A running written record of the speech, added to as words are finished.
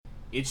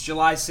It's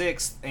July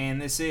 6th, and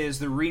this is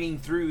the Reading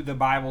Through the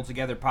Bible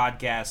Together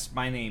podcast.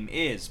 My name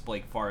is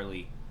Blake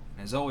Farley.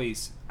 As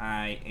always,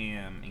 I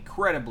am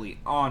incredibly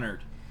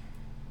honored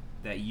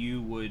that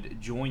you would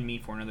join me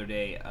for another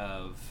day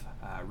of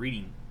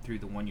reading through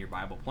the one-year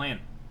Bible plan.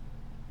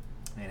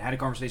 And I had a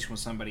conversation with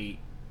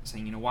somebody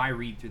saying, why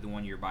read through the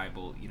one-year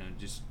Bible?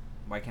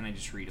 Why can't I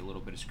just read a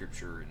little bit of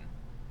Scripture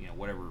and,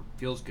 whatever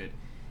feels good?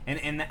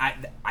 And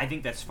I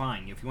think that's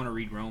fine. If you want to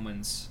read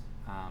Romans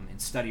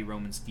and study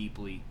Romans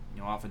deeply,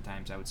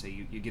 oftentimes I would say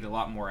you get a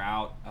lot more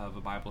out of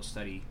a Bible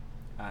study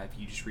if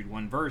you just read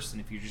one verse than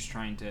if you're just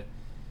trying to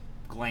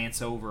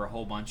glance over a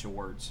whole bunch of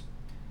words.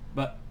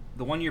 But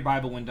the one-year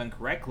Bible, when done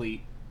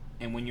correctly,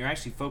 and when you're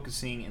actually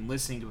focusing and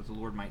listening to what the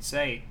Lord might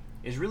say,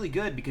 is really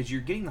good because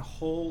you're getting the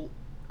whole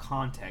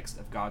context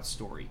of God's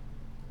story.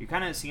 You're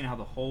kind of seeing how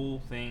the whole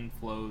thing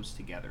flows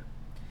together.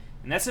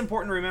 And that's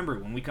important to remember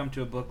when we come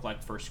to a book like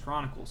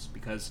Chronicles,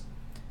 because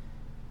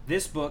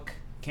this book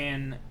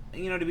can,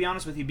 to be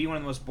honest with you, be one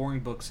of the most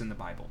boring books in the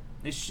Bible.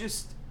 It's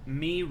just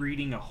me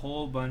reading a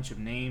whole bunch of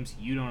names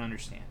you don't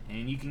understand.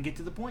 And you can get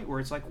to the point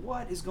where it's like,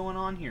 what is going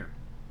on here?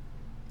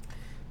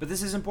 But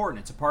this is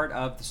important. It's a part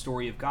of the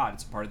story of God.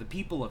 It's a part of the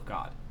people of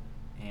God.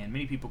 And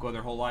many people go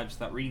their whole lives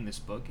without reading this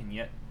book, and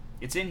yet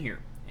it's in here.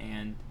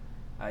 And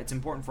it's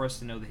important for us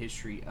to know the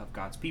history of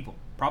God's people.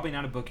 Probably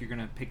not a book you're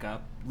going to pick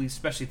up, at least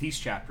especially these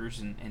chapters,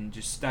 and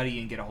just study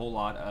and get a whole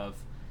lot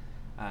of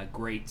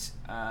great,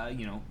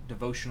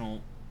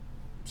 devotional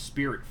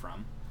spirit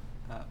from.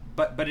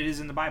 But it is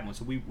in the Bible,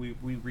 so we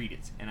read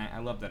it. And I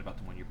love that about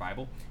the one-year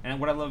Bible. And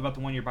what I love about the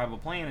one-year Bible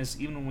plan is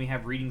even when we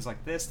have readings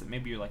like this that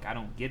maybe you're like, I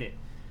don't get it,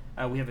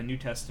 we have a New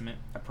Testament,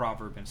 a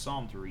Proverb, and a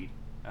Psalm to read.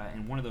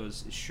 And one of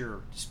those is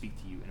sure to speak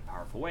to you in a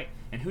powerful way.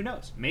 And who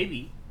knows,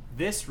 maybe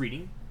this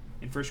reading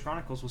in 1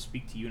 Chronicles will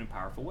speak to you in a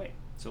powerful way.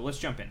 So let's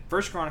jump in.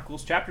 1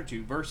 Chronicles chapter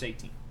 2, verse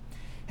 18.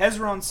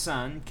 Hezron's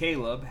son,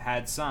 Caleb,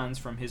 had sons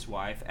from his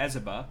wife,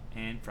 Ezebah,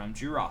 and from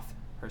Jeroth.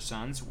 Her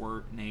sons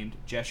were named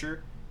Jesher,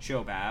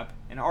 Shobab,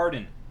 and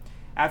Arden.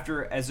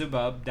 After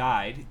Ezebah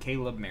died,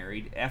 Caleb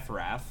married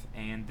Ephrath,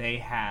 and they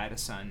had a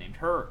son named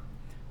Hur.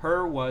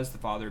 Hur was the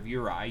father of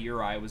Uri.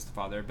 Uri was the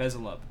father of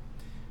Bezalel.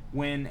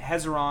 When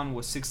Hezron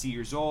was 60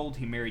 years old,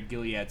 he married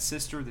Gilead's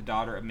sister, the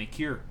daughter of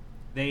Machir.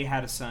 They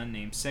had a son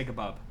named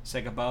Segubab.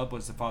 Segubab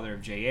was the father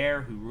of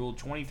Jair, who ruled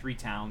 23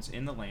 towns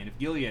in the land of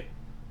Gilead.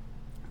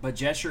 But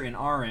Jesher and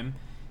Arim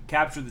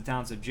captured the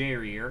towns of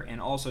Jair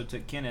and also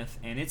took Kenath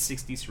and its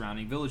 60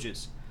 surrounding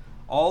villages.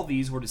 All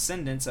these were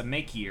descendants of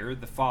Machir,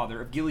 the father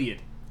of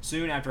Gilead.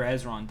 Soon after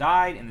Hezron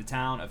died, in the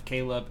town of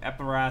Caleb,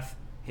 Ephrath,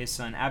 his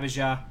son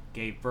Abijah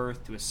gave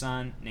birth to a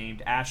son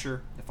named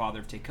Asher, the father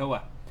of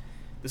Tekoa.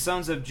 The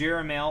sons of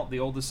Jerahmeel, the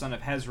oldest son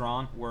of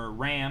Hezron, were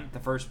Ram, the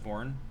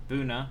firstborn,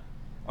 Bunah,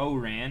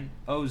 Oran,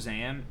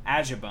 Ozam,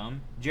 Ajabam.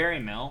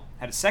 Jerahmeel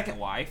had a second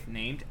wife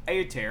named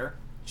Ater.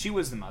 She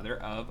was the mother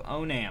of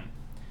Onam.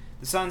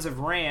 The sons of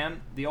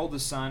Ram, the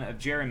oldest son of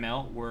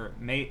Jerahmeel, were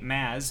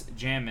Maz,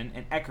 Jamin,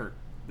 and Eker.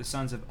 The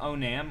sons of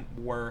Onam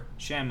were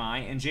Shammai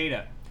and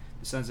Jada.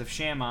 The sons of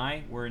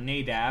Shammai were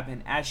Nadab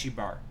and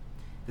Ashibar.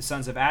 The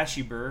sons of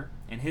Ashibar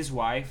and his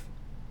wife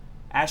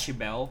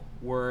Ashabel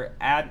were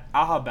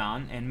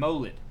Ahaban and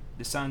Molid.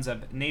 The sons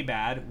of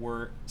Nabad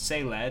were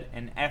Saled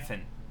and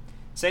Ephan.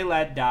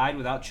 Saled died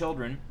without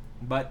children,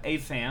 but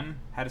Apham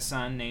had a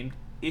son named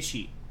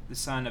Ishi. The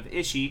son of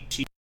Ishi,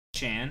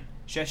 Sheshan.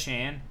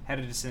 Sheshan had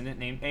a descendant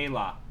named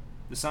Elah.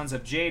 The sons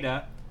of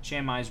Jada,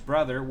 Shammai's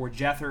brother, were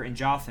Jether and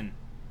Jothan.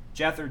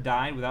 Jether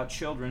died without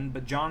children,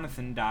 but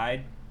Jonathan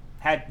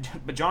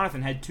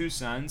had two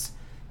sons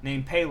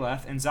named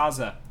Peleth and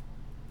Zaza.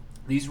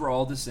 These were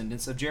all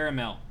descendants of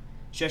Jerahmeel.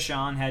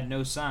 Sheshan had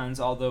no sons,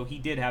 although he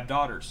did have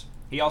daughters.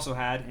 He also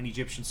had an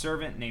Egyptian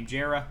servant named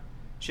Jerah.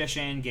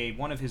 Sheshan gave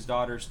one of his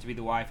daughters to be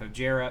the wife of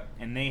Jerah,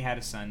 and they had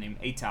a son named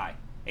Atai.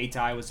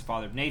 Atai was the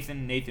father of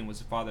Nathan. Nathan was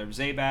the father of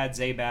Zabad.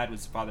 Zabad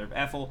was the father of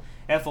Ethel.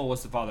 Ethel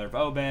was the father of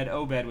Obed.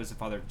 Obed was the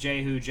father of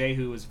Jehu.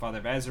 Jehu was the father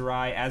of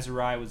Azariah.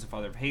 Azariah was the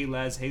father of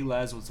Helez.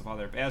 Helez was the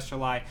father of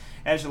Eshelai.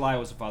 Eshelai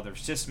was the father of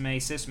Sismai.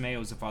 Sismai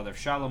was the father of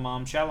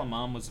Shalomam.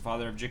 Shalomam was the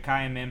father of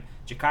Jekiamim.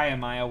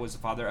 Jekiamiah was the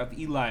father of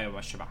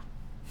Eliashib.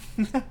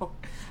 No,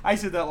 I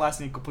said that last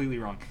name completely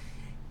wrong.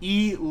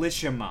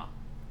 Elishama.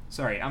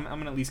 Sorry, I'm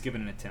going to at least give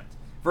it an attempt.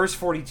 Verse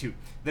 42.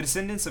 The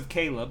descendants of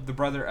Caleb, the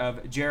brother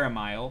of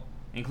Jeremiel,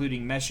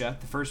 including Mesha,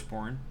 the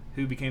firstborn,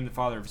 who became the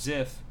father of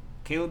Ziph.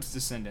 Caleb's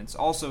descendants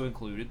also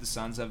included the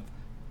sons of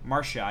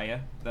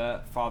Marshiah,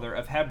 the father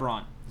of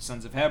Hebron. The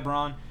sons of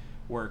Hebron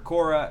were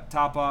Korah,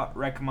 Tapa,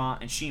 Rekma,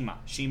 and Shema.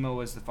 Shema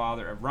was the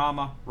father of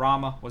Rama.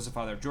 Rama was the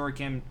father of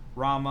Joachim.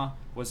 Rama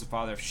was the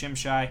father of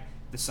Shimshai.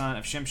 The son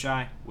of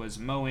Shimshai was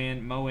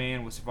Moan.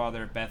 Moan was the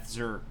father of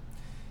Beth-zur.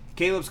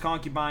 Caleb's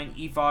concubine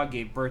Ephah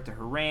gave birth to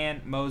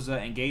Haran, Moza,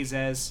 and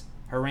Gazez.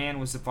 Haran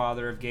was the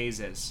father of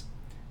Gazez.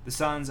 The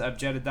sons of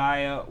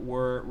Jedediah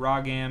were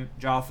Ragam,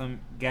 Jotham,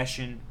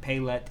 Geshen,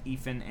 Pelet,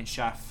 Ephan, and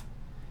Shaph.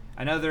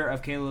 Another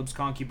of Caleb's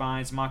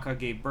concubines, Maacah,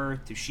 gave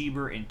birth to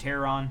Sheber in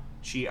Teron.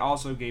 She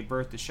also gave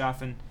birth to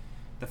Shaphan,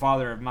 the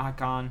father of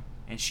Mahakon,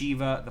 and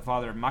Sheva, the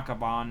father of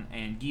Machaban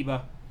and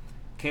Geba.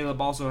 Caleb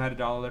also had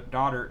a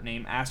daughter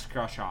named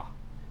Askrashah.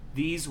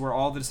 These were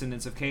all the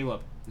descendants of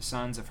Caleb. The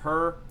sons of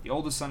Hur, the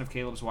oldest son of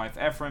Caleb's wife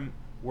Ephraim,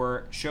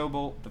 were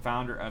Shobal, the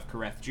founder of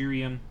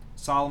Kiriath-Jearim,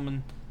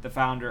 Solomon, the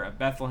founder of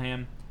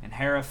Bethlehem, and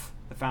Hariph,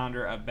 the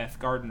founder of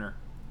Beth-Gardener.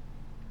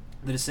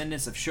 The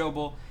descendants of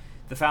Shobal,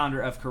 the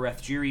founder of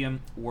Kiriath-Jearim,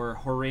 were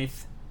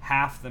Horeth,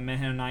 half the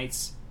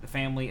Mehunites, the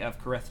family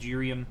of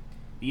Kiriath-Jearim,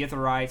 the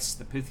Ithorites,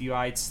 the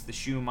Puthiites, the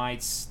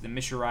Shuamites, the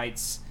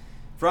Misharites,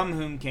 from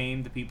whom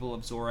came the people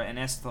of Zorah and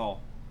Eshtaol.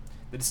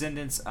 The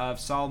descendants of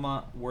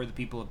Salma were the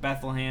people of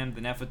Bethlehem,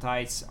 the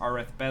Nephatites,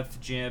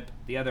 Areth-Beth-Jib,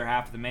 the other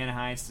half of the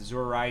Manahites, the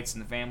Zorites,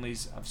 and the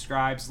families of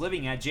scribes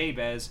living at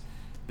Jabez,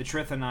 the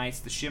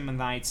Trithonites, the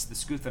Shimonites, the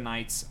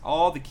Scuthonites,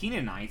 all the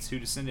Canaanites who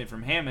descended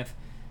from Hamath,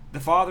 the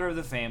father of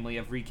the family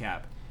of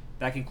Rechab.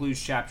 That concludes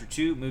chapter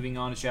 2, moving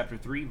on to chapter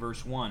 3,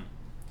 verse 1.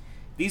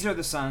 These are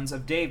the sons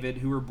of David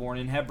who were born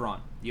in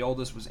Hebron. The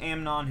oldest was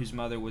Amnon, whose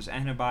mother was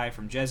Ahibai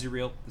from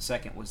Jezreel. The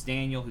second was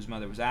Daniel, whose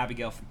mother was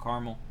Abigail from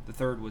Carmel. The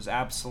third was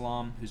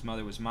Absalom, whose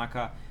mother was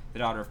Maacah, the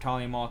daughter of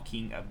Talmai,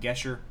 king of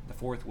Geshur. The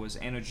fourth was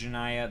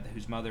Anojaniah,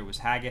 whose mother was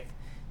Haggith.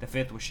 The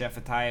fifth was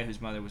Shephatiah,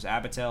 whose mother was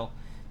Abital.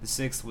 The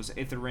sixth was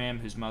Ithream,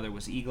 whose mother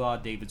was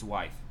Eglah, David's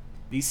wife.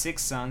 These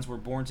 6 sons were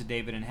born to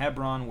David in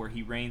Hebron, where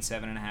he reigned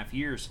 7.5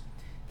 years.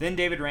 Then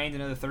David reigned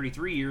another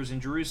 33 years in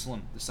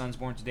Jerusalem. The sons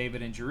born to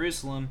David in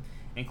Jerusalem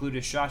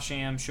included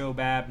Shasham,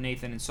 Shobab,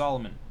 Nathan, and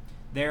Solomon.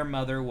 Their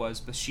mother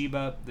was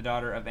Bathsheba, the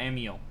daughter of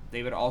Amiel.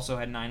 David also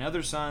had 9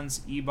 other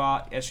sons: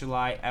 Ebat,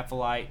 Eshulai,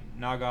 Ephelite,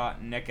 Naga,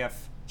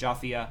 Nekeph,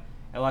 Jathiah,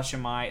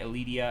 Elishama,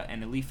 Elidiah,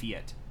 and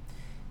Eliphiet.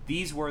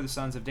 These were the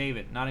sons of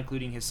David, not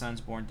including his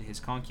sons born to his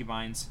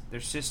concubines.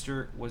 Their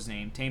sister was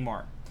named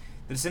Tamar.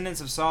 The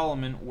descendants of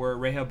Solomon were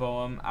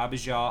Rehoboam,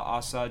 Abijah,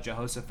 Asa,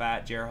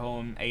 Jehoshaphat,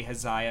 Jeroboam,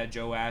 Ahaziah,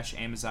 Joash,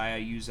 Amaziah,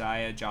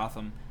 Uzziah,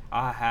 Jotham,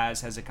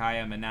 Ahaz,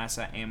 Hezekiah,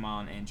 Manasseh,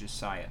 Ammon, and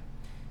Josiah.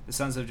 The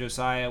sons of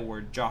Josiah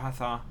were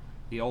Johathah,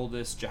 the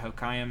oldest,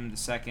 Jehoiakim the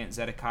second,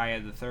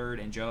 Zedekiah the third,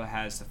 and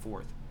Joahaz the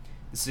fourth.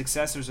 The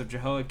successors of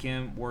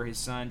Jehoiakim were his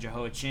son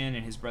Jehoiachin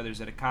and his brother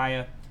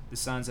Zedekiah. The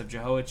sons of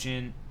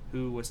Jehoiachin,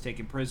 who was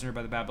taken prisoner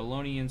by the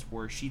Babylonians,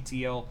 were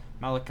Shealtiel,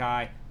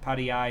 Malachi,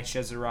 Padai,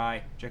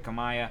 Shezariah,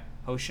 Jechamiah,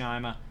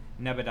 Hoshima,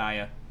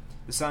 Nebadiah.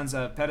 The sons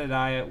of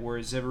Pedadiah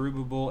were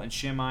Zerubbabel and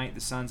Shimei. The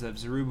sons of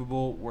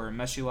Zerubbabel were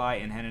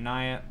Meshulai and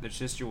Hananiah. Their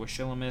sister was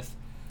Shelomith.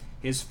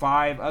 His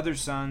 5 other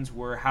sons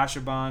were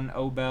Hashaban,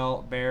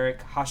 Obel,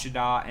 Barak,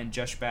 Hashadah, and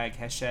Jushbag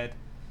Heshed.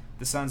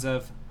 The sons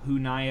of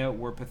Huniah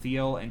were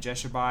Pathiel and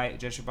Jeshabai.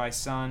 Jeshabai's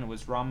son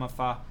was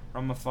Ramaphah.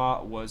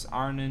 Ramaphah was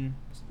Arnan.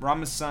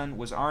 Ramah's son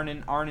was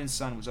Arnan. Arnan's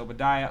son was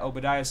Obadiah.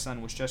 Obadiah's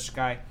son was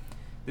Sheshkai.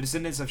 The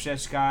descendants of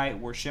Sheshkai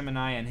were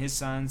Shemaniah and his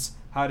sons,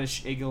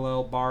 Haddish,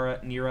 Igalel,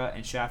 Bara, Nera,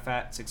 and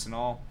Shaphat, 6 in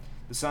all.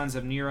 The sons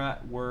of Nera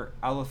were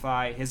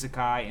Alathai,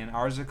 Hezekiah, and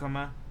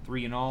Arzakama,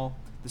 3 in all.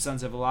 The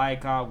sons of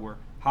Eliakah were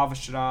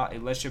Havashah,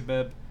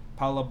 Elishabib,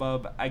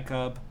 Palabub,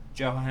 Ikub,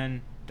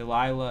 Johan,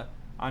 Delilah,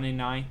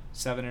 Anani,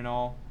 7 in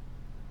all.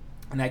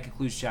 And that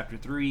concludes chapter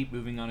 3.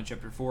 Moving on to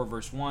chapter 4,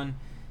 verse 1.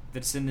 The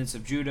descendants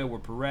of Judah were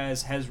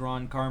Perez,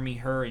 Hezron,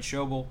 Carmi, Hur, and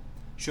Shobal.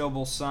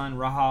 Shobal's son,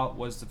 Raha,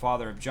 was the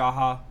father of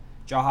Jahath.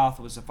 Jahath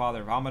was the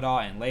father of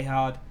Amadah and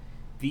Lahad.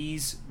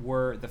 These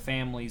were the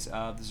families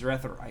of the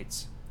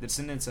Zeretherites. The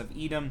descendants of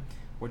Edom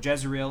were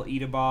Jezreel,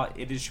 Edabah,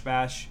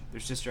 Idishbash, their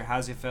sister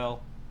Haziphel,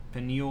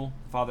 Peniel,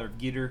 the father of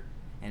Gider,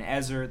 and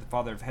Ezer, the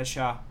father of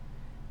Heshah.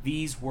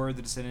 These were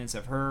the descendants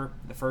of Hur,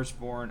 the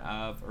firstborn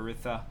of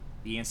Aritha,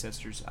 the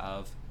ancestors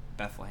of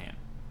Bethlehem.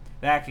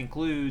 That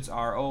concludes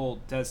our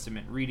Old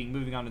Testament reading.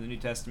 Moving on to the New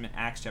Testament,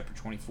 Acts chapter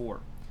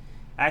 24.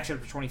 Acts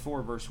chapter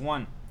 24, verse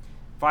 1.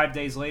 5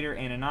 days later,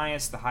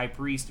 Ananias, the high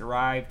priest,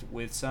 arrived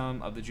with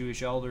some of the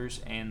Jewish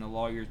elders and the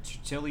lawyer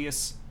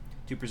Tertullius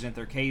to present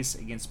their case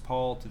against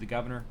Paul to the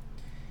governor.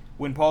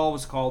 When Paul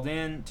was called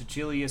in,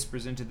 Tertullius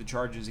presented the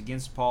charges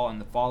against Paul in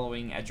the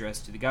following address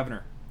to the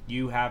governor.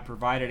 You have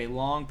provided a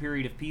long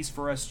period of peace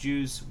for us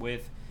Jews.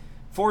 With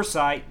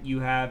foresight, you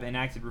have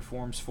enacted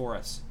reforms for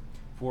us.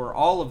 For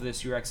all of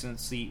this, Your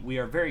Excellency, we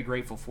are very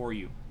grateful for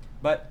you.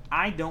 But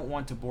I don't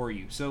want to bore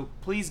you, so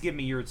please give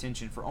me your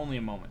attention for only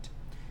a moment.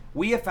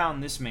 We have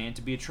found this man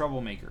to be a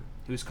troublemaker,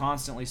 who is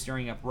constantly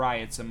stirring up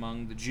riots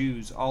among the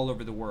Jews all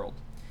over the world.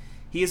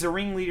 He is a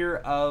ringleader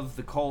of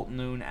the cult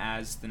known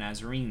as the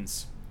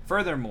Nazarenes.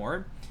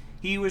 Furthermore,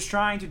 he was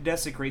trying to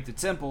desecrate the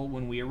temple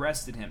when we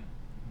arrested him.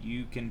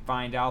 You can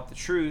find out the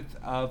truth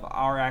of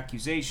our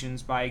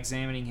accusations by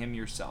examining him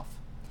yourself.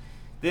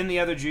 Then the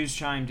other Jews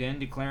chimed in,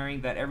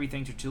 declaring that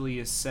everything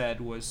Tertullius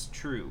said was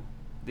true.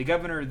 The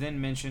governor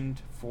then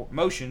motioned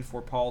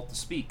for Paul to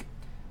speak.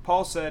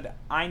 Paul said,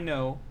 I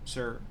know,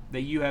 sir,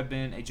 that you have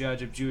been a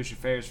judge of Jewish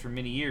affairs for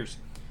many years,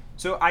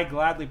 so I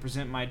gladly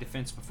present my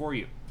defense before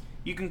you.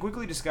 You can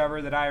quickly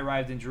discover that I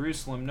arrived in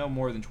Jerusalem no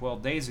more than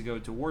 12 days ago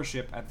to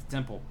worship at the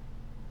temple.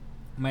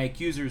 My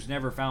accusers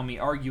never found me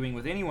arguing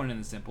with anyone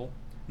in the temple,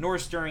 nor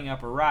stirring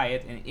up a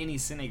riot in any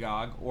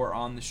synagogue or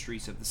on the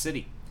streets of the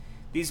city.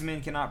 These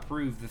men cannot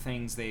prove the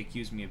things they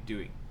accuse me of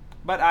doing.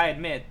 But I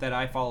admit that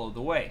I follow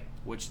the way,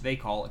 which they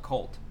call a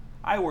cult.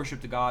 I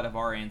worship the God of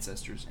our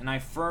ancestors, and I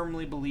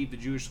firmly believe the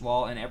Jewish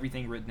law and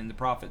everything written in the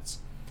prophets.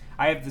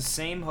 I have the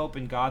same hope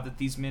in God that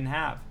these men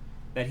have,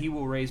 that he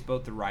will raise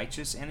both the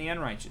righteous and the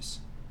unrighteous.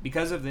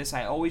 Because of this,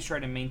 I always try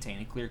to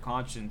maintain a clear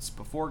conscience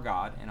before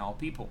God and all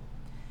people.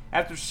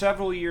 After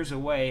several years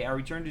away, I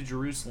returned to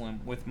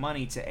Jerusalem with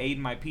money to aid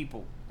my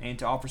people and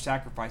to offer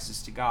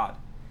sacrifices to God.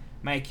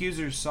 My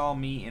accusers saw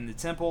me in the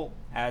temple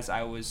as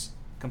I was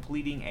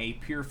completing a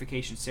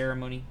purification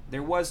ceremony.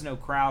 There was no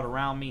crowd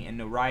around me and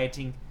no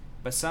rioting,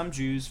 but some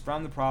Jews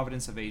from the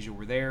province of Asia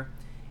were there,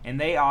 and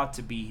they ought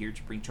to be here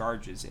to bring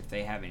charges if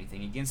they have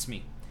anything against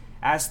me.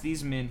 Ask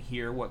these men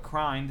here what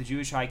crime the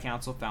Jewish High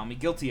Council found me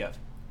guilty of.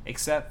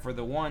 Except for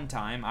the one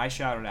time I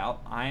shouted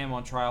out, I am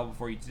on trial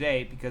before you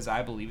today because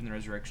I believe in the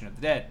resurrection of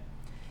the dead.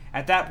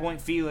 At that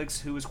point,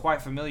 Felix, who was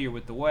quite familiar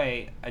with the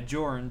way,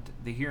 adjourned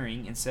the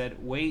hearing and said,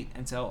 wait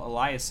until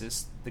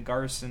Eliasus, the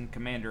garrison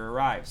commander,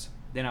 arrives.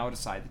 Then I will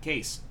decide the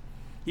case.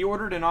 He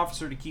ordered an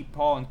officer to keep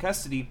Paul in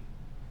custody,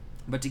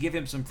 but to give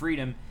him some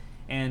freedom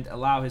and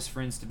allow his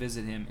friends to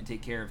visit him and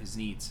take care of his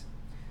needs.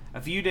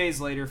 A few days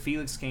later,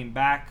 Felix came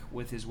back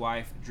with his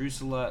wife,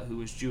 Drusilla, who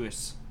was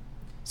Jewish.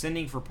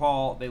 Sending for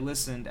Paul, they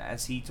listened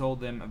as he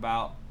told them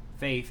about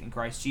faith in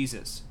Christ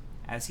Jesus.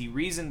 As he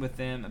reasoned with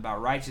them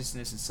about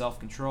righteousness and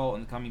self-control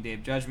in the coming day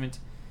of judgment,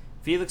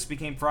 Felix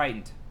became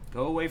frightened.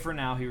 Go away for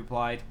now, he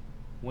replied.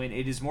 When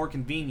it is more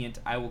convenient,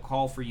 I will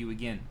call for you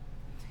again.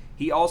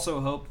 He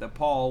also hoped that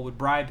Paul would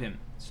bribe him,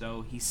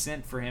 so he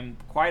sent for him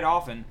quite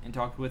often and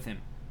talked with him.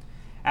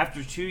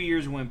 After 2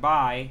 years went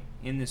by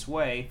in this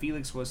way,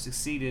 Felix was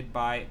succeeded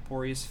by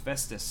Porcius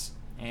Festus,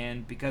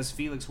 and because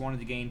Felix wanted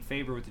to gain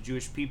favor with the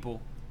Jewish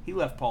people, he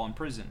left Paul in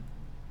prison.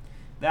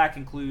 That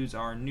concludes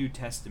our New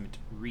Testament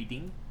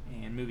reading,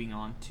 and moving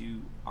on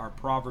to our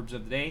Proverbs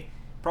of the day.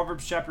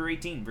 Proverbs chapter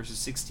 18, verses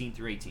 16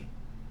 through 18.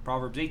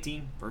 Proverbs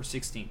 18, verse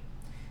 16.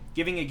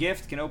 Giving a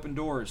gift can open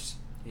doors.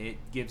 It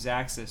gives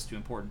access to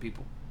important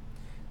people.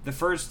 The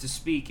first to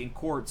speak in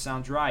court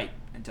sounds right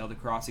until the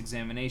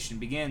cross-examination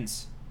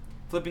begins.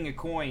 Flipping a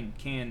coin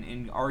can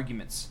end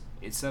arguments.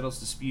 It settles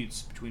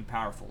disputes between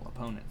powerful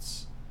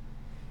opponents.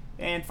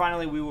 And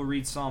finally, we will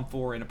read Psalm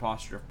 4 in a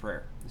posture of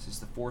prayer. This is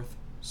the fourth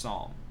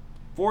psalm.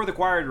 For the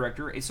choir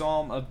director, a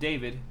psalm of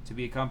David to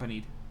be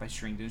accompanied by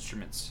stringed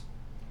instruments.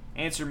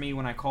 Answer me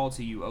when I call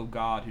to you, O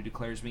God, who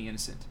declares me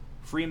innocent.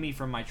 Free me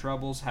from my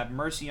troubles. Have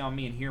mercy on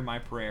me and hear my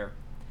prayer.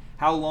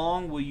 How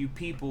long will you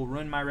people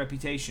ruin my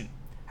reputation?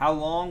 How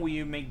long will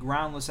you make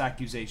groundless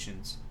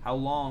accusations? How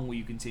long will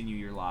you continue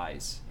your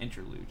lies?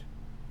 Interlude.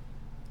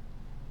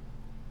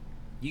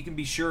 You can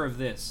be sure of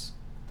this.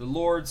 The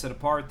Lord set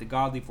apart the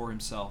godly for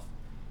himself.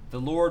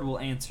 The Lord will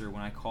answer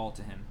when I call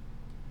to him.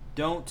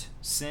 Don't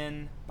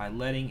sin by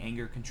letting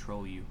anger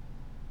control you.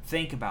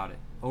 Think about it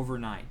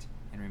overnight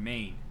and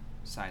remain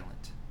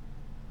silent.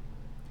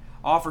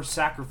 Offer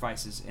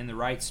sacrifices in the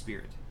right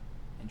spirit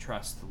and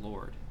trust the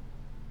Lord.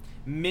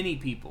 Many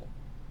people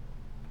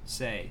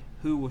say,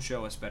 who will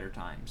show us better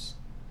times?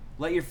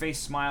 Let your face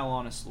smile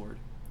on us, Lord.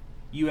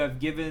 You have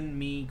given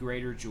me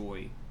greater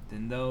joy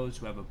than those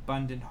who have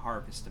abundant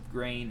harvest of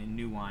grain and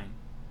new wine.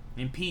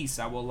 In peace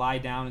I will lie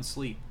down and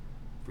sleep,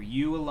 for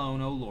you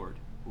alone, O Lord,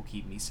 will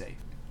keep me safe.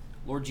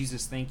 Lord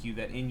Jesus, thank you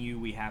that in you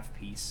we have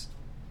peace.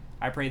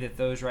 I pray that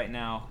those right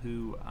now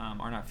who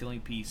are not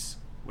feeling peace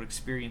would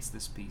experience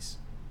this peace,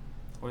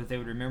 or that they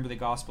would remember the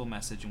gospel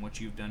message and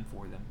what you've done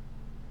for them.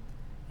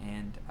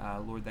 And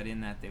Lord, that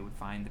in that they would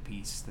find the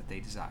peace that they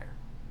desire.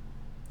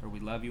 Lord, we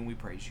love you and we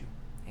praise you.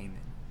 Amen.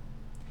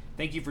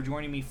 Thank you for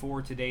joining me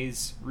for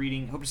today's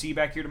reading. Hope to see you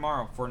back here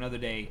tomorrow for another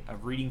day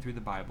of reading through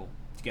the Bible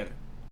together.